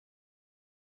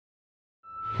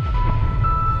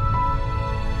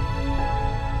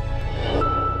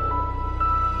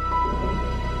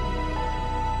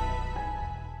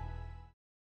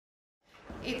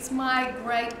It's my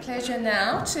great pleasure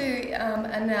now to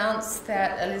announce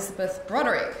that Elizabeth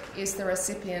Broderick is the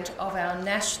recipient of our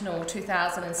National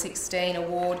 2016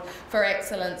 Award for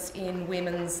Excellence in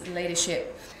Women's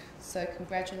Leadership. So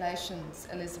congratulations,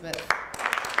 Elizabeth.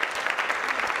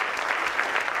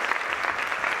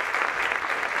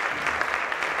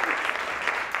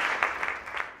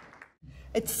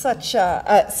 It's such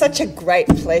a great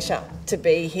pleasure to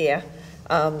be here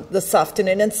this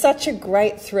afternoon, and such a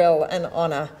great thrill and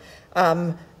honour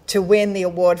to win the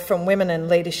award from Women in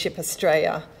Leadership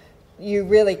Australia. You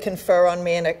really confer on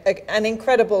me an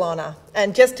incredible honour.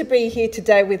 And just to be here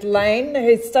today with Lane,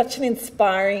 who's such an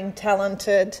inspiring,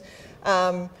 talented,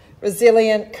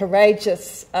 resilient,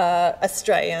 courageous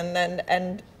Australian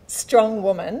and strong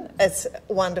woman, it's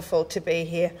wonderful to be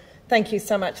here. Thank you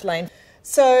so much, Lane.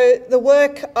 So the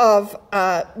work of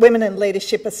Women in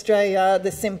Leadership Australia,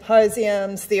 the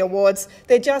symposiums, the awards,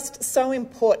 they're just so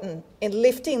important in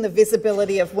lifting the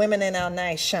visibility of women in our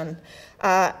nation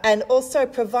and also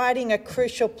providing a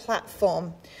crucial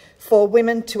platform for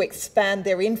women to expand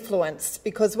their influence,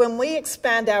 because when we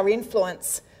expand our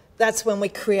influence, that's when we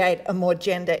create a more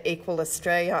gender equal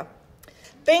Australia.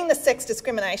 Being the Sex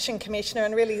Discrimination Commissioner,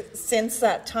 and really since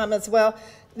that time as well,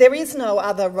 there is no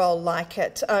other role like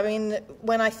it. I mean,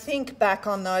 when I think back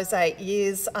on those 8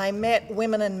 years, I met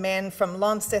women and men from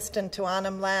Launceston to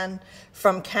Arnhem Land,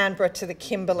 from Canberra to the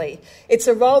Kimberley. It's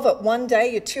a role that one day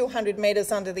you're 200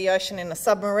 metres under the ocean in a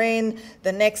submarine,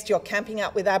 the next you're camping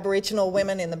out with Aboriginal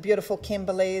women in the beautiful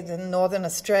Kimberley in Northern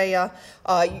Australia.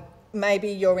 Maybe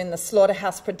you're in the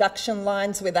slaughterhouse production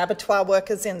lines with abattoir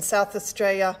workers in South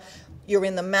Australia. You're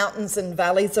in the mountains and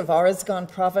valleys of Oregon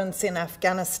province in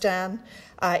Afghanistan.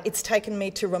 It's taken me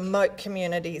to remote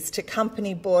communities, to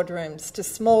company boardrooms, to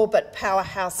small but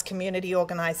powerhouse community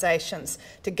organisations,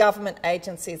 to government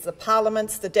agencies, the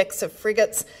parliaments, the decks of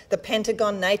frigates, the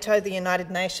Pentagon, NATO, the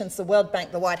United Nations, the World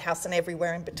Bank, the White House, and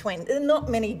everywhere in between. There are not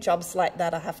many jobs like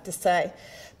that, I have to say.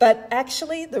 But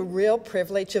actually, the real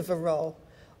privilege of a role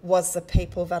was the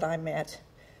people that I met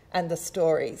and the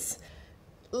stories.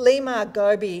 Lima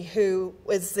Gobi, who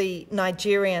was the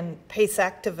Liberian peace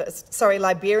activist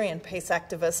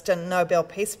and Nobel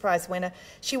Peace Prize winner,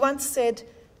 she once said,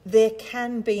 "There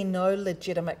can be no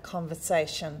legitimate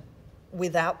conversation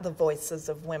without the voices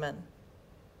of women."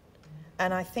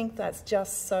 And I think that's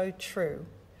just so true.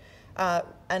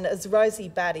 And as Rosie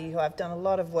Batty, who I've done a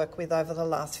lot of work with over the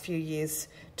last few years,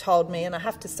 told me, and I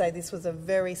have to say this was a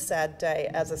very sad day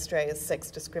as Australia's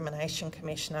Sex Discrimination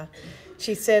Commissioner,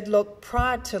 she said, look,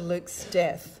 prior to Luke's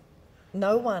death,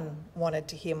 no one wanted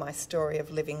to hear my story of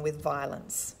living with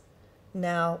violence.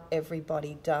 Now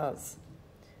everybody does.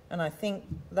 And I think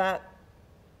that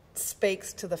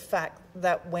speaks to the fact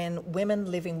that when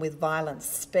women living with violence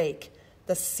speak,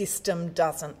 the system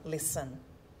doesn't listen.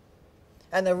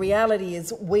 And the reality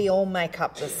is we all make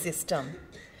up the system.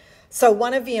 So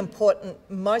one of the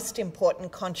most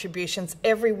important contributions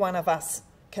every one of us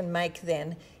can make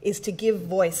then is to give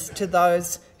voice to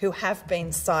those who have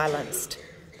been silenced,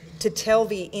 to tell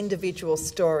the individual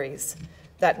stories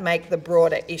that make the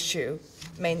broader issue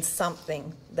mean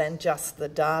something than just the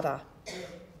data.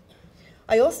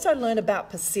 I also learned about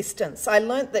persistence. I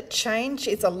learned that change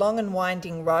is a long and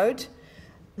winding road,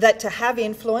 that to have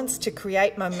influence, to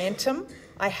create momentum,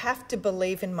 I have to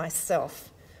believe in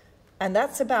myself. And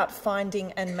that's about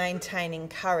finding and maintaining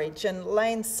courage. And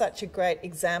Lane's such a great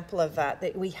example of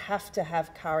that we have to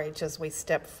have courage as we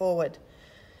step forward.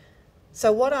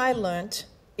 So what I learnt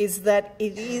is that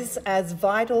it is as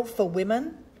vital for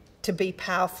women to be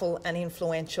powerful and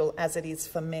influential as it is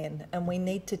for men. And we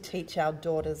need to teach our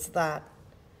daughters that.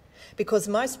 Because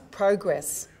most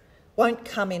progress won't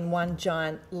come in one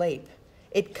giant leap.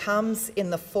 It comes in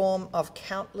the form of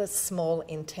countless small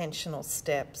intentional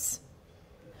steps.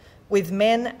 With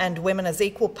men and women as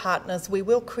equal partners, we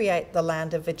will create the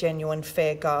land of a genuine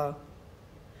fair go.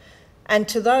 And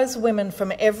to those women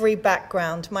from every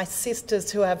background, my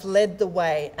sisters who have led the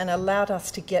way and allowed us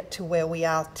to get to where we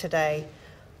are today,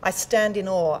 I stand in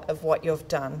awe of what you've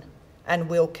done and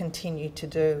will continue to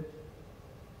do.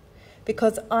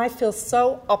 Because I feel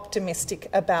so optimistic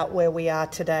about where we are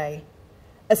today.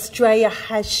 Australia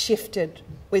has shifted.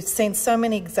 We've seen so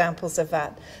many examples of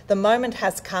that. The moment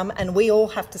has come and we all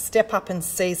have to step up and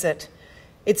seize it.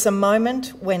 It's a moment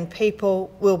when people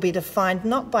will be defined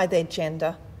not by their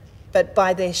gender, but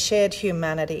by their shared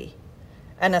humanity.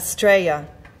 An Australia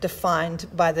defined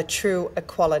by the true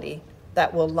equality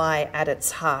that will lie at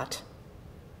its heart.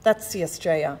 That's the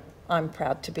Australia I'm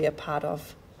proud to be a part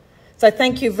of. So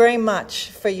thank you very much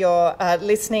for your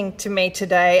listening to me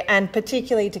today, and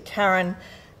particularly to Karen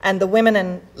and the Women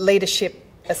in Leadership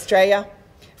Australia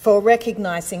for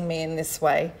recognising me in this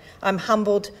way. I'm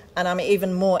humbled and I'm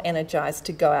even more energised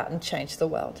to go out and change the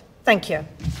world. Thank you.